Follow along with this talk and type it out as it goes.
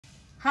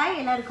Hi,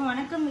 எல்லாருக்கும்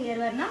வணக்கம்.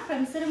 Varnaa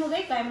from Sirumugai,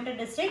 Coimbatore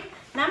district.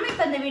 நாம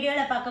இப்ப இந்த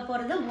வீடியோல பார்க்க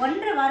போறது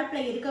 1.5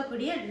 வாரத்துல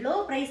இருக்கக்கூடிய low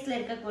priceல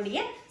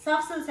இருக்கக்கூடிய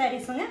soft silk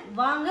sareesங்க.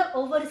 வாங்க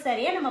ஒவ்வொரு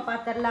சாரியா நம்ம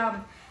பார்த்தறலாம்.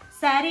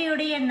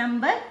 சாரியோட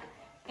number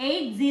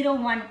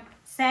 801.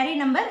 Sorry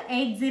number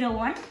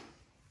 801.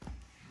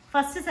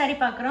 First saree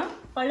பார்க்கறோம்.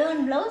 Pallu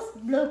and blouse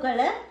blue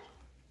color.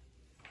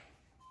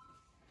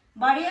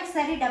 Body of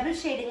saree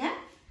double shadeங்க.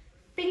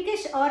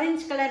 Pinkish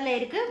orange color la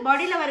irukku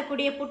body la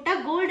varukodiya putta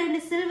gold and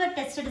silver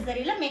tested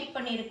zari la make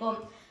pannirkom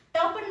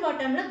top and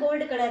bottom la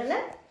gold color la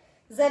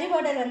zari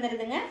border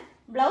vandirudunga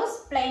blouse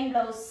plain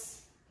blouse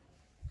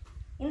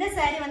இந்த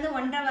saree வந்து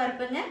 1.5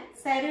 varpunga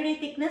saree ude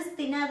thickness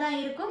thinna da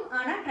irukum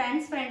ana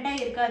transparent ah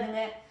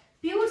irukadunga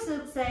pure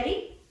silk saree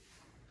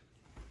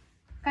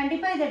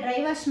kandipa idu dry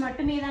wash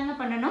mattume daanga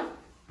pannanom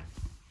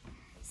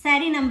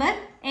saree number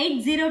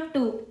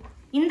 802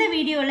 இந்த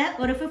வீடியோல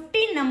ஒரு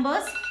 15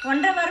 numbers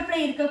 1.5 வாரத்துல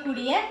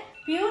இருக்கக்கூடிய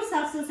pure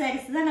soft silk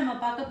sarees தான் நம்ம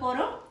பார்க்க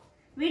போறோம்.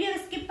 வீடியோவை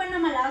ஸ்கிப்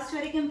பண்ணாம லாஸ்ட்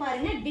வரைக்கும்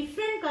பாருங்க.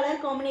 டிஃபரண்ட் கலர்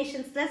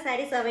காம்பினேஷன்ஸ்ல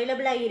sarees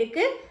அவேலபிளா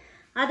இருக்கு.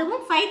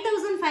 அதுவும்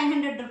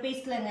 5500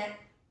 ரூபீஸ்லங்க.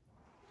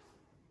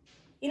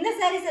 இந்த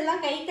sarees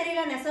எல்லாம்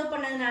கைத்தறியில நெசவு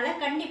பண்ணதுனால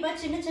கண்டிப்பா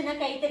சின்ன சின்ன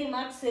கைத்தறி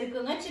மார்க்ஸ்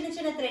இருக்குங்க. சின்ன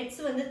சின்ன threads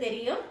வந்து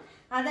தெரியும்.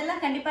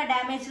 அதெல்லாம் கண்டிப்பா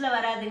டேமேஜ்ல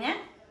வராதுங்க.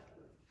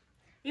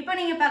 இப்போ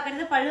நீங்க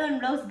பார்க்கிறது பல்லு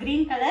and blouse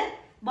green color.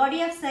 Body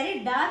of saree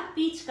dark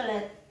peach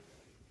color.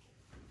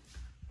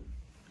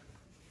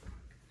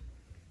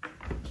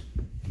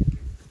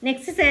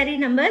 Next saree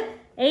number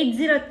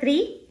 803.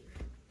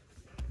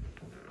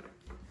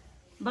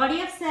 Body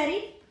of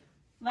saree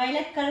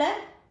violet color.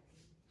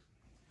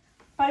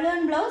 Pallu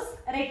and blouse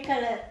red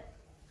color.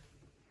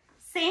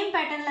 Same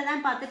pattern la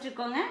dhaan paathuட்டு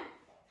இருக்கோங்க.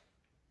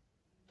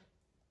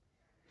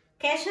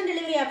 Cash on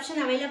delivery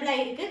option available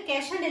ஆயிருக்கு.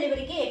 Cash on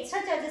delivery க்கு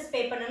extra charges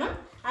pay பண்ணனும்.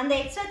 அந்த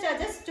extra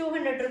charges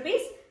 200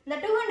 rupees. இந்த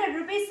 200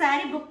 rupees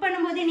saree book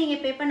பண்ணும்போது நீங்க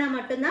pay பண்ணா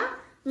மட்டும் தான்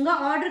உங்க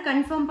ஆர்டர்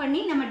கன்ஃபார்ம் பண்ணி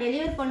நம்ம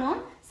டெலிவர் பண்ணுவோம்.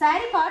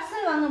 saree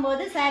பார்சல்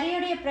வாங்கும்போது saree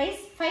உடைய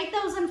பிரைஸ்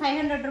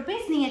 5500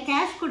 rupees நீங்க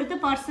கேஷ் கொடுத்து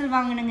parcel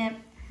வாங்கணுங்க.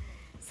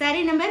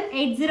 saree number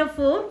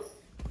 804.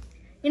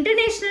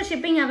 International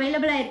shipping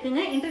அவேலபிளா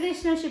இருக்குங்க.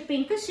 இன்டர்நேஷனல்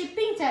ஷிப்பிங்க்கு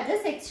ஷிப்பிங்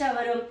சார்ஜஸ் எக்ஸ்ட்ரா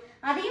வரும்.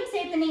 அதையும்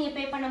சேர்த்து நீங்க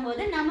பே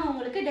பண்ணும்போது நாம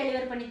உங்களுக்கு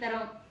டெலிவர் பண்ணி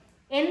தரோம்.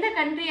 எந்த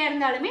கண்ட்ரியா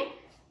இருந்தாலுமே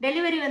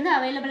டெலிவரி வந்து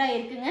அவேலபிளா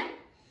இருக்குங்க.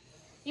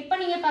 இப்போ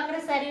நீங்க பார்க்குற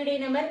சாரியோட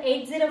நம்பர்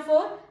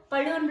 804.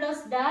 பல்லு and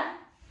blouse dark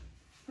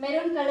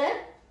maroon color,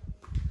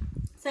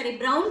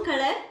 brown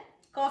color,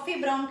 coffee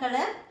brown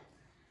color.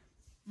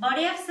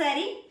 Body of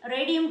saree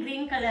radium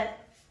green color.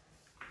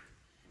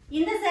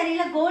 இந்த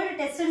சாரியில கோல்ட்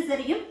டெஸ்டட்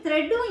சரியும்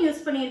த்ரெட்டும்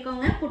யூஸ்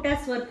பண்ணியிருக்கோங்க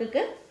புட்டாஸ்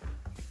ஒர்க்குக்கு.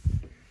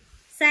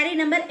 Sorry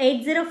number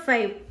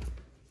 805.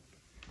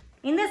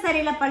 இந்த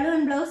சாரியில பல்லு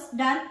and blouse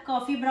dark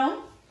coffee brown.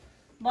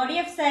 Body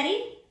of saree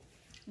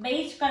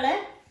beige color.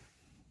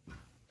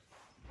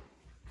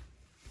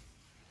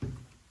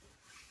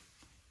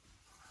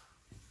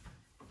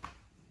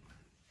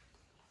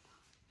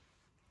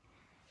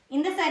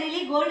 இந்த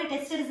சாரியிலே gold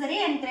tested சரி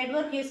and thread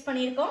work use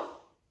பண்ணியிருக்கோம்.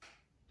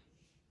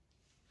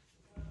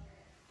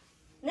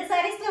 இந்த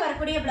சாரீஸ்ல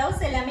வரக்கூடிய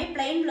பிளவுஸ் எல்லாமே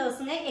plain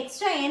பிளவுஸ்ங்க.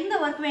 எக்ஸ்ட்ரா எந்த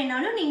ஒர்க்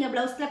வேணாலும் நீங்க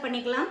பிளவுஸ்ல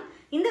பண்ணிக்கலாம்.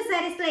 இந்த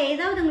சாரீஸ்ல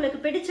ஏதாவது உங்களுக்கு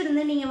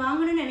பிடிச்சிருந்து நீங்க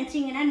வாங்கணும்னு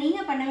நினைச்சீங்கன்னா நீங்க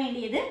பண்ண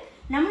வேண்டியது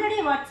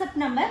நம்மளுடைய வாட்ஸ்அப்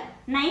நம்பர்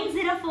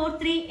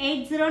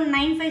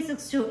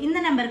 9043809562 இந்த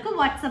நம்பருக்கு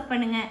வாட்ஸ்அப்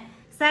பண்ணுங்க.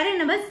 Sorry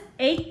number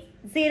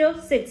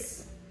 806.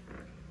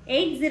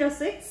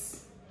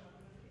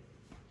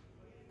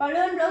 பல்லு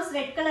and blouse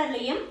ரெட்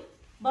கலர்லயும்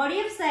பாடி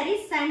ஆஃப் saree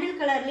சாண்டில்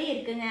கலர்லயும்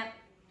இருக்குங்க.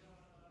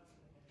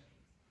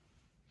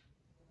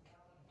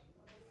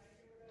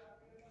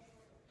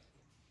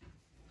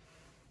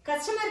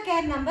 கஸ்டமர்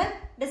கேர் நம்பர்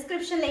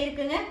டிஸ்கிரிப்ஷன்ல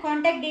இருக்குங்க.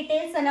 Contact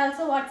details and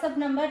also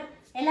WhatsApp number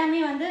எல்லாமே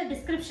வந்து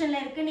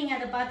டிஸ்கிரிப்ஷன்ல இருக்கு. நீங்க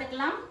அதை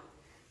பார்த்துக்கலாம்.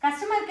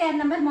 Customer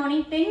care number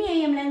morning 10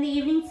 AM ல இருந்து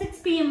ஈவினிங் 6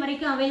 PM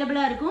வரைக்கும்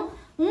அவைலபிளா இருக்கும்.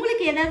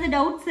 உங்களுக்கு ஏதாவது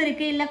டவுட்ஸ்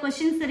இருக்கு இல்ல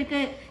क्वेश्चंस இருக்கு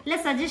இல்ல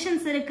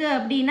சஜஷன்ஸ் இருக்கு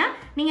அப்படினா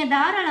நீங்க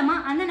தாராளமா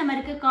அந்த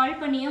நம்பருக்கு கால்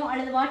பண்ணியோ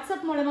அல்லது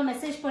வாட்ஸ்அப் மூலமா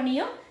மெசேஜ்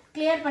பண்ணியோ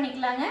கிளியர்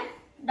பண்ணிக்கலாங்க.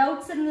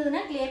 டவுட்ஸ்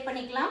இருந்ததுன்னா கிளியர்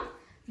பண்ணிக்கலாம்.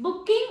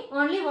 புக்கிங்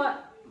only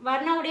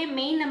வர்ணாவுடைய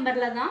மெயின்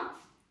நம்பர்ல தான்.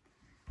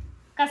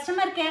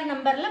 கஸ்டமர் கேர்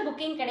நம்பர்ல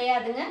புக்கிங்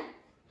கிடையாதுங்க.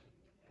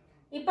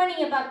 இப்போ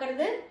நீங்க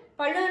பார்க்கிறது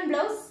பல்லு and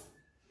blouse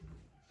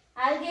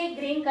algae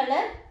green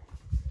color.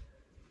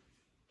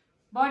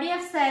 Body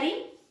of saree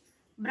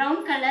brown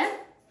color.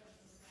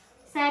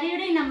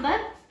 சாரியோட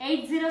நம்பர்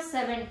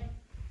 807.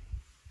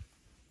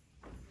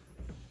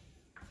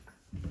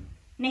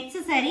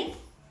 Next sorry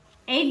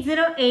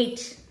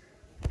 808.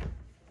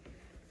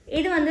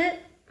 இது வந்து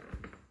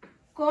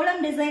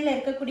கோலம் டிசைன்ல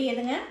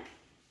இருக்கக்கூடியதுங்க.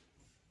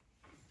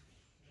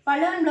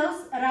 பல்லு and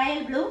blouse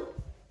Royal blue.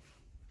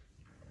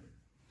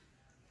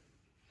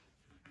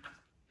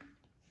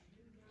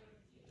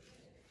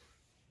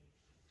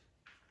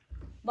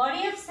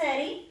 Body of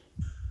saree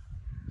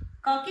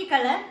khaki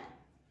colour.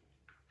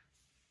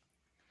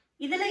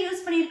 இதல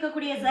யூஸ்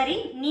பண்ணியிருக்கக்கூடிய சரி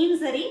நீம்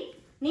சரி.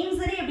 நீம்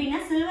சரி அப்படின்னா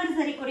சில்வர்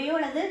சரி கூடயோ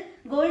அல்லது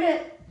கோல்டு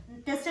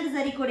டெஸ்டட்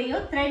சரி கூடயோ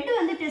த்ரெட்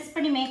வந்து டெஸ்ட்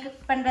பண்ணி மேக்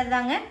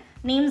பண்றதாங்க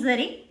நீம்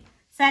சரி.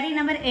 Sorry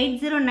number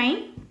 809.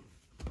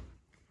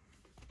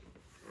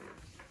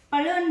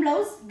 பல்லு அண்ட்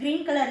பிளவுஸ்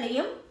கிரீன்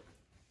கலர்லயும்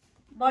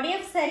body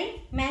of saree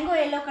mango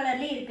yellow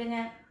கலர்லயும் இருக்குங்க.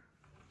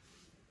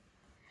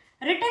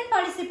 ரிட்டர்ன்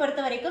பாலிசி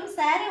பொறுத்த வரைக்கும்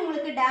saree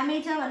உங்களுக்கு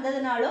டேமேஜா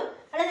வந்ததுனாலோ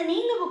அல்லது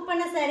நீங்க புக்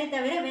பண்ண saree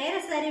தவிர வேற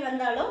saree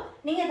வந்தாலோ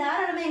நீங்க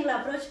தாராளமா எங்களை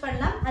அப்ரோச்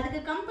பண்ணலாம். அதுக்கு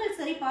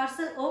கம்பல்சரி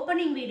பார்சல்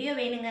ஓபனிங் வீடியோ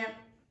வேணுங்க.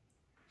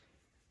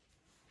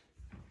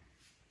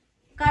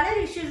 கலர்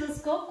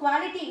இஷ்யூஸஸ்க்கோ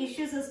குவாலிட்டி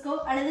இஷ்யூஸஸ்க்கோ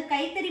அல்லது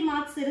கைத்தறி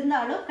மார்க்ஸ்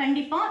இருந்தாலோ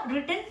கண்டிப்பா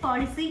ரிட்டர்ன்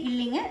பாலிசி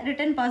இல்லைங்க.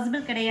 ரிட்டர்ன்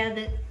பாசிபிள்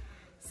கிடையாது.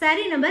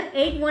 saree number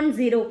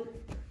 810.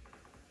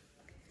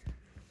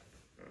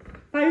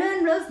 பல்லு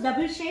and blouse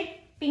double shade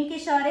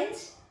pinkish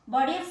orange.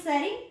 Body of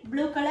saree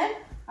blue colour,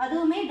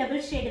 அதுவுமே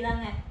டபுள் ஷேடு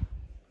தாங்க.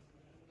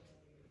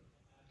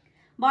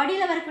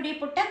 பாடியில வரக்கூடிய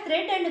புட்டா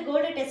thread and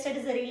gold tested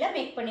சரியில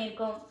make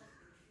பண்ணியிருக்கோம்.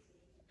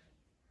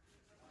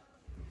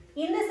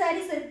 இந்த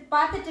sarees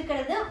பார்த்துட்டு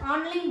இருக்கிறது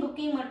ஆன்லைன்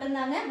புக்கிங்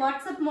மட்டும்தாங்க.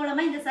 வாட்ஸ்அப்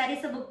மூலமா இந்த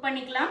sarees புக்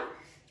பண்ணிக்கலாம்.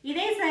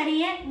 இதே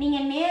சாரியை நீங்க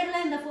நேர்ல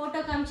இந்த போட்டோ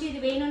காமிச்சு இது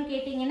வேணும்னு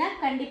கேட்டீங்கன்னா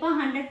கண்டிப்பா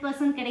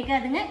 100%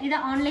 கிடைக்காதுங்க. இது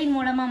ஆன்லைன்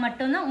மூலமா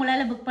மட்டும்தான்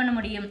உங்களால புக் பண்ண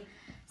முடியும்.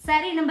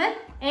 saree number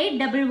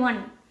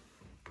 811.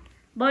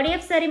 Body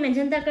of saree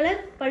magenta colour,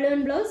 பல்லு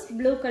அண்ட் பிளவுஸ்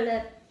ப்ளூ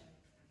கலர்.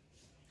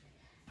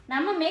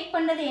 நம்ம மேக்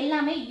பண்றது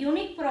எல்லாமே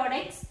யூனிக்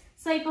ப்ராடக்ட்ஸ்.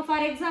 ஸோ இப்போ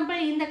ஃபார் எக்ஸாம்பிள்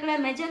இந்த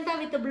colour magenta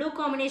with blue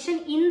combination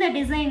இந்த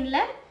டிசைன்ல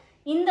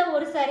இந்த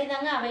ஒரு saree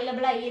தாங்க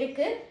அவைலபிளா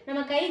இருக்கு.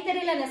 நம்ம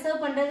கைத்தறியில நெசவு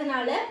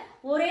பண்றதுனால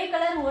ஒரே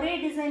கலர் ஒரே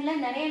டிசைன்ல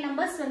நிறைய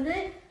நம்பர்ஸ் வந்து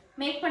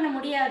மேக் பண்ண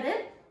முடியாது.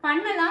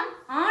 பண்ணலாம்,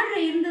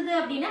 ஆர்டர் இருந்தது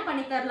அப்படின்னா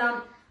பண்ணி தரலாம்.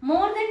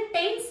 மோர் தென்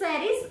 10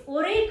 sarees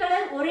ஒரே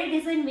கலர் ஒரே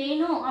டிசைன்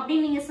வேணும்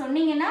அப்படின்னு நீங்க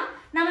சொன்னீங்கன்னா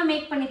நம்ம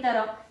மேக் பண்ணி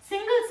தரோம்.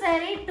 சிங்கிள்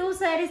saree 2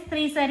 sarees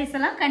 3 sarees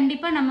எல்லாம்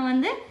கண்டிப்பா நம்ம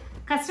வந்து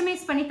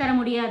கஸ்டமைஸ் பண்ணி தர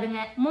முடியாதுங்க.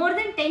 மோர்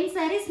தென் 10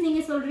 sarees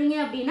நீங்க சொல்றீங்க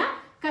அப்படின்னா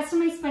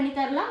கஸ்டமைஸ் பண்ணி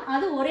தரலாம்.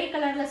 அது ஒரே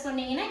கலர்ல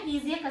சொன்னீங்கன்னா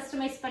ஈஸியா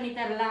கஸ்டமைஸ் பண்ணி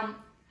தரலாம்.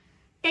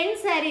 10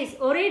 sarees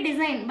ஒரே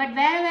டிசைன் பட்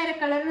வேற வேற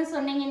கலர்னு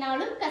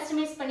சொன்னீங்கன்னாலும்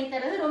கஸ்டமைஸ் பண்ணி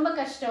தரது ரொம்ப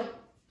கஷ்டம்.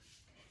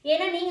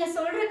 ஏன்னா நீங்க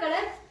சொல்ற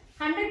கலர்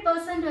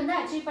 100% வந்து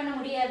அச்சீவ் பண்ண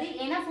முடியாது.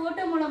 ஏன்னா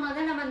போட்டோ மூலமா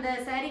தான் நம்ம அந்த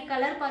saree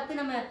கலர் பார்த்து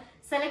நம்ம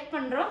செலக்ட்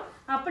பண்றோம்.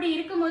 அப்படி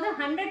இருக்கும்போது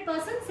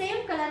 100%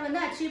 சேம் கலர்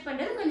வந்து அச்சீவ்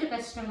பண்றது கொஞ்சம்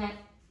கஷ்டங்க.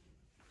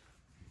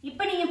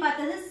 இப்போ நீங்க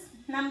பார்த்தது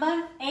number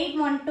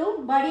 812.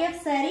 Body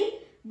of saree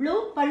blue,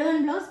 pallu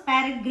and blouse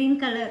parrot green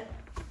color.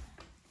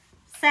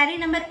 saree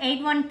number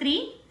 813.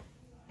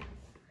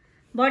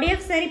 body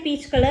of saree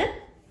peach color,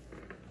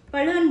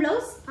 pallu and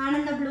blouse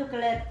ananda blue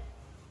color.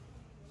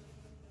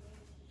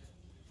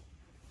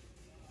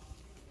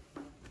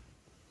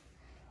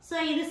 So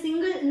இது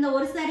சிங்கிள் இந்த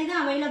ஒரு saree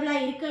தான் அவைலபிளா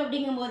இருக்கு.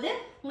 அப்படிங்கும்போது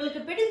உங்களுக்கு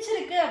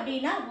பிடிச்சிருக்கு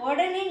அப்படின்னா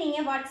உடனே நீங்க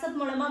வாட்ஸ்அப்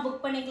மூலமா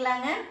புக்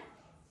பண்ணிக்கலாங்க.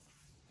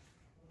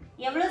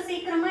 எவ்வளவு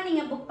சீக்கிரமா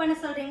நீங்க புக் பண்ண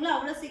சொல்றீங்களோ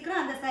அவ்வளவு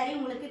சீக்கிரம் அந்த saree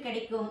உங்களுக்கு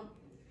கிடைக்கும்.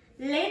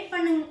 லேட்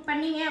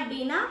பண்ணீங்க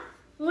அப்படின்னா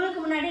உங்களுக்கு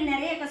முன்னாடி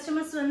நிறைய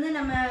கஸ்டமர்ஸ் வந்து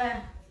நம்ம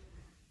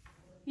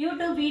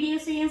யூடியூப்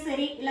வீடியோஸையும்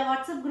சரி இல்லை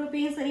வாட்ஸ்அப்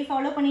குரூப்பையும் சரி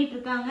ஃபாலோ பண்ணிட்டு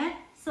இருக்காங்க.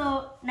 ஸோ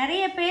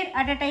நிறைய பேர்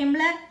அட் அ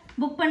டைம்ல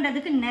புக்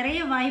பண்றதுக்கு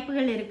நிறைய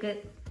வாய்ப்புகள் இருக்கு.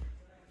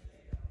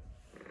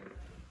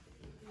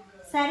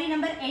 saree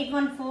number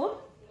 814.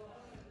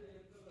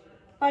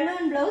 பல்லு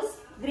and blouse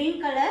green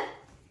colour.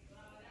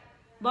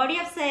 Body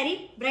of saree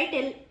bright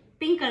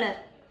pink colour.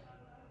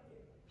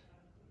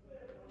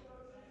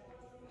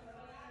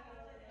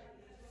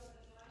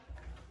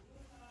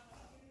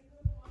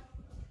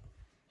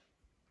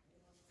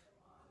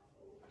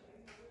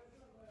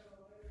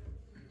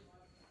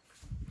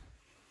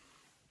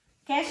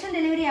 Cash on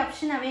delivery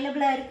option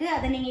அவைலபிளா இருக்கு.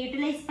 அதை நீங்க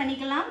யூட்டிலைஸ்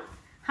பண்ணிக்கலாம்.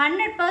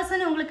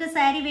 100% உங்களுக்கு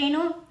saree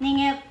வேணும்,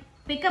 நீங்க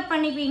பிக்கப்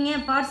பண்ணிக்குவீங்க,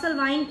 பார்சல்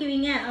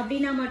வாங்கிக்குவீங்க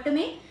அப்படின்னா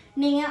மட்டுமே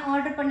நீங்க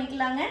ஆர்டர்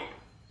பண்ணிக்கலாங்க.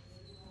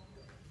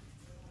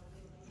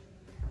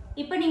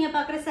 இப்போ நீங்க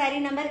பார்க்குற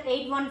saree நம்பர்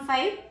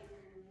 815.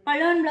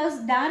 பல்லு and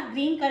blouse dark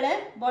green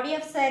colour. Body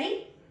of saree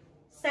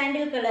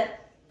sandal colour.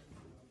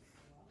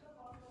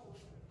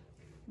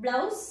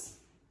 Blouse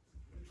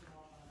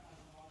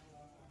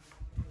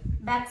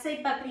back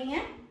side பார்க்குறீங்க.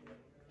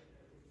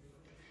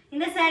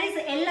 இந்த sarees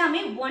எல்லாமே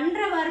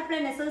 1.5 வாரத்துல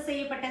நெசவு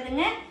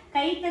செய்யப்பட்டதுங்க.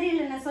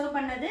 கைத்தறியில நெசவு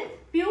பண்ணது.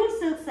 Pure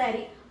silk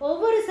saree.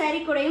 ஒவ்வொரு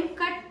saree கூடயும்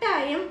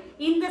கட்டாயம்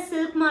இந்த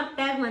சில்க் மார்க்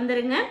டேக்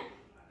வந்துருங்க.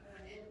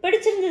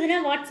 பிடிச்சிருந்ததுன்னா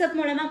வாட்ஸ்அப்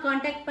மூலமா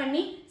கான்டாக்ட்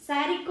பண்ணி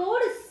saree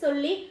கோட்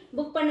சொல்லி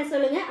புக் பண்ண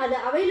சொல்லுங்க. அது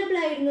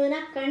அவைலபிளா இருந்ததுன்னா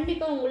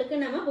கண்டிப்பா உங்களுக்கு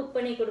நம்ம புக்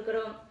பண்ணி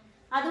கொடுக்குறோம்.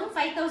 அதுவும்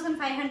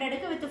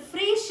 5500க்கு with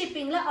free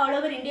ஷிப்பிங்ல all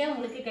over India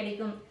உங்களுக்கு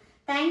கிடைக்கும்.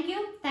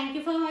 தேங்க்யூ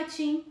ஃபார்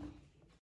வாட்சிங்.